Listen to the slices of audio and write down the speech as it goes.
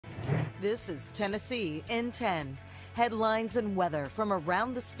This is Tennessee in 10. Headlines and weather from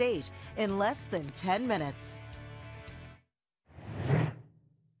around the state in less than 10 minutes.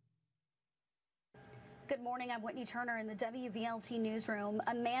 Good morning, I'm Whitney Turner in the WVLT newsroom.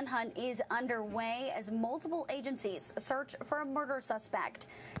 A manhunt is underway as multiple agencies search for a murder suspect.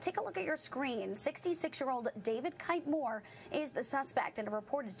 Take a look at your screen. 66-year-old David Kite Moore is the suspect in a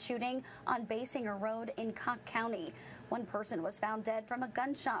reported shooting on Basinger Road in Cock County. One person was found dead from a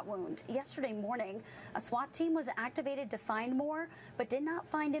gunshot wound. Yesterday morning, a SWAT team was activated to find Moore, but did not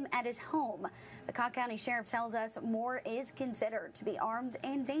find him at his home. The Cock County Sheriff tells us Moore is considered to be armed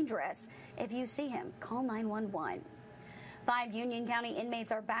and dangerous. If you see him, call 911. 5 Union County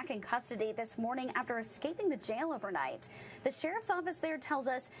inmates are back in custody this morning after escaping the jail overnight. The sheriff's office there tells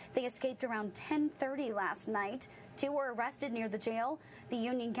us they escaped around 10:30 last night. 2 were arrested near the jail. The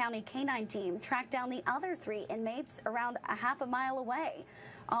Union County K-9 team tracked down the other 3 inmates around a half a mile away.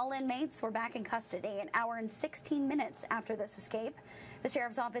 All inmates were back in custody an hour and 16 minutes after this escape. The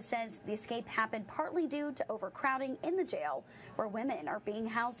sheriff's office says the escape happened partly due to overcrowding in the jail, where women are being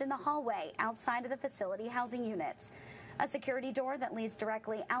housed in the hallway outside of the facility housing units. A security door that leads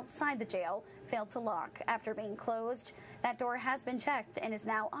directly outside the jail failed to lock after being closed. That door has been checked and is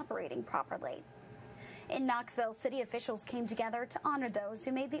now operating properly. In Knoxville, city officials came together to honor those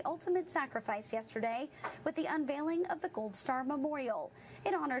who made the ultimate sacrifice yesterday with the unveiling of the Gold Star Memorial.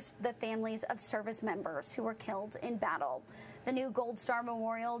 It honors the families of service members who were killed in battle. The new Gold Star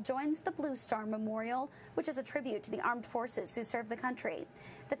Memorial joins the Blue Star Memorial, which is a tribute to the armed forces who serve the country.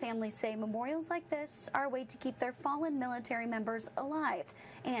 The families say memorials like this are a way to keep their fallen military members alive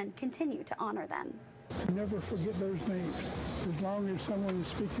and continue to honor them. Never forget those names. As long as someone is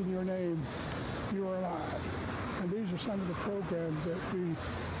speaking your name, you are alive. And these are some of the programs that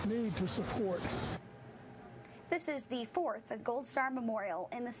we need to support. This is the 4th Gold Star Memorial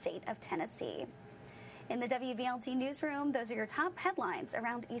in the state of Tennessee. In the WVLT newsroom, those are your top headlines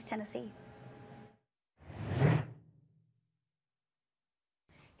around East Tennessee.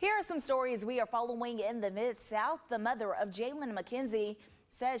 Here are some stories we are following in the Mid-South. The mother of Jalen McKenzie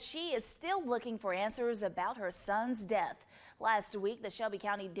says she is still looking for answers about her son's death. Last week, the Shelby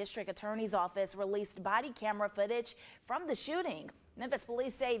County District Attorney's Office released body camera footage from the shooting. Memphis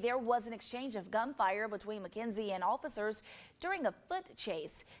police say there was an exchange of gunfire between McKenzie and officers during a foot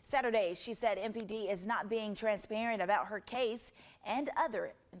chase. Saturday, she said MPD is not being transparent about her case and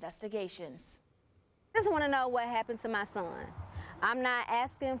other investigations. I just want to know what happened to my son. I'm not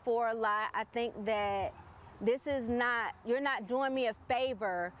asking for a lot. I think that this is not, you're not doing me a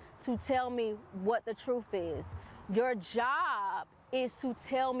favor to tell me what the truth is. Your job is to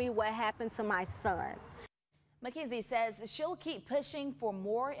tell me what happened to my son. McKenzie says she'll keep pushing for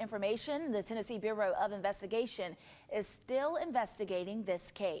more information. The Tennessee Bureau of Investigation is still investigating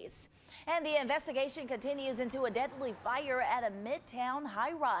this case. And the investigation continues into a deadly fire at a Midtown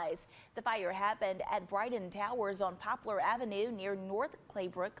high-rise. The fire happened at Brighton Towers on Poplar Avenue near North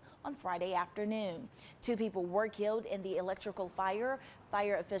Claybrook on Friday afternoon. 2 people were killed in the electrical fire.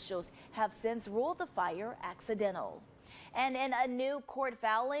 Fire officials have since ruled the fire accidental. And in a new court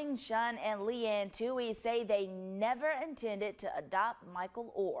filing, Sean and Leanne Toohey say they never intended to adopt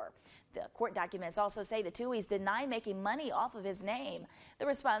Michael Orr. The court documents also say the Tooheys deny making money off of his name. The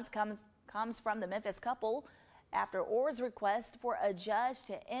response comes from the Memphis couple after Orr's request for a judge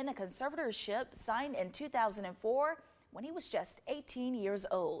to end a conservatorship signed in 2004 when he was just 18 years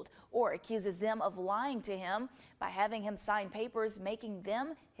old. Orr accuses them of lying to him by having him sign papers making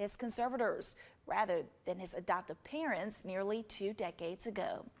them his conservators rather than his adoptive parents nearly 2 decades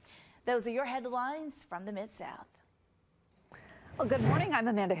ago. Those are your headlines from the Mid-South. Well, good morning. I'm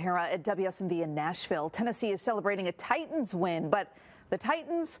Amanda Hera at WSMV in Nashville. Tennessee is celebrating a Titans win, but the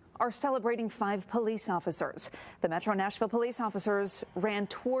Titans are celebrating 5 police officers. The Metro Nashville police officers ran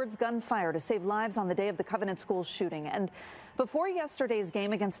towards gunfire to save lives on the day of the Covenant School shooting. And before yesterday's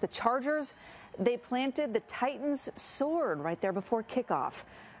game against the Chargers, they planted the Titans sword right there before kickoff.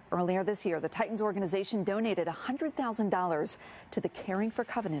 Earlier this year, the Titans organization donated $100,000 to the Caring for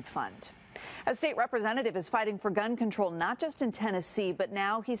Covenant Fund. A state representative is fighting for gun control, not just in Tennessee, but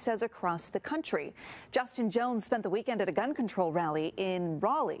now he says across the country. Justin Jones spent the weekend at a gun control rally in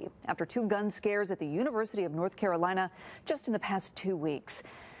Raleigh after 2 gun scares at the University of North Carolina just in the past 2 weeks.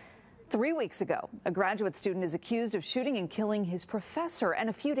 3 weeks ago, a graduate student is accused of shooting and killing his professor. And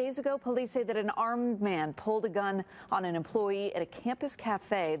a few days ago, police say that an armed man pulled a gun on an employee at a campus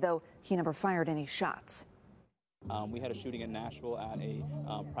cafe, though he never fired any shots. We had a shooting in Nashville at a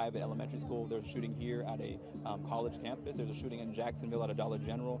private elementary school. There's a shooting here at a college campus. There's a shooting in Jacksonville at a Dollar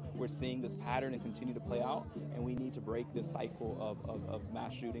General. We're seeing this pattern and continue to play out, and we need to break this cycle of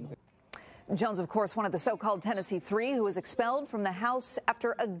mass shootings. Jones, of course, one of the so-called Tennessee Three who was expelled from the House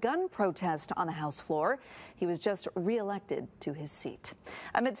after a gun protest on the House floor. He was just reelected to his seat.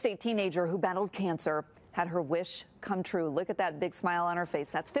 A mid-state teenager who battled cancer had her wish come true. Look at that big smile on her face.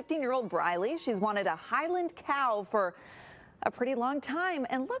 That's 15-year-old Briley. She's wanted a Highland cow for a pretty long time.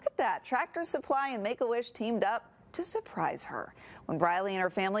 And look at that. Tractor Supply and Make-A-Wish teamed up to surprise her. When Briley and her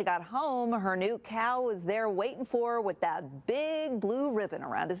family got home, her new cow was there waiting for her with that big blue ribbon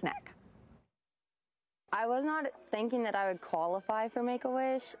around his neck. I was not thinking that I would qualify for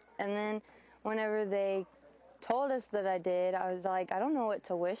Make-A-Wish, and then whenever they told us that I did, I was like, I don't know what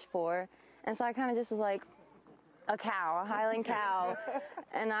to wish for. And so I kind of just was like, a cow, a Highland cow.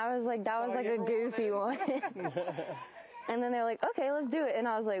 And I was like, that was like a goofy one. And then they're like, okay, let's do it. And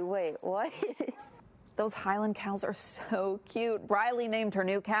I was like, wait, what? Those Highland cows are so cute. Briley named her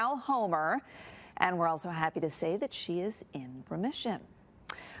new cow Homer, and we're also happy to say that she is in remission.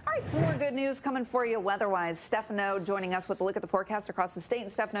 All right, some more good news coming for you weather-wise. Stefano joining us with a look at the forecast across the state.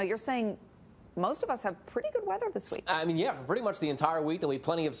 And Stefano, you're saying most of us have pretty good weather this week. I mean, yeah, for pretty much the entire week. There'll be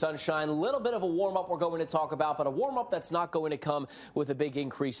plenty of sunshine, a little bit of a warm-up we're going to talk about, but a warm-up that's not going to come with a big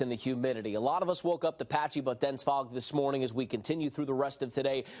increase in the humidity. A lot of us woke up to patchy but dense fog this morning. As we continue through the rest of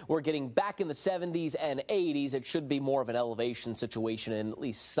today, we're getting back in the 70s and 80s. It should be more of an elevation situation in at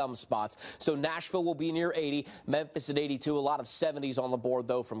least some spots. So Nashville will be near 80, Memphis at 82, a lot of 70s on the board,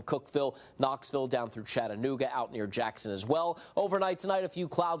 though, from Cookeville, Knoxville down through Chattanooga, out near Jackson as well. Overnight tonight, a few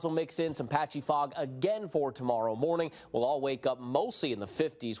clouds will mix in, some patchy fog again for tomorrow morning. We'll all wake up mostly in the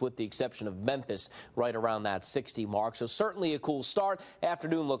 50s with the exception of Memphis right around that 60 mark. So certainly a cool start.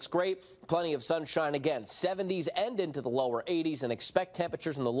 Afternoon looks great. Plenty of sunshine again, 70s and into the lower 80s, and expect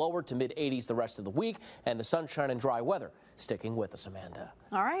temperatures in the lower to mid 80s the rest of the week, and the sunshine and dry weather sticking with us, Amanda.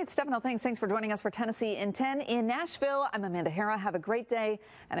 All right, Stefano, thanks for joining us for Tennessee in 10 in Nashville. I'm Amanda Hara. Have a great day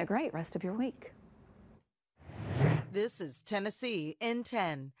and a great rest of your week. This is Tennessee in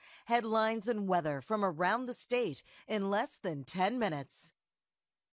 10. Headlines and weather from around the state in less than 10 minutes.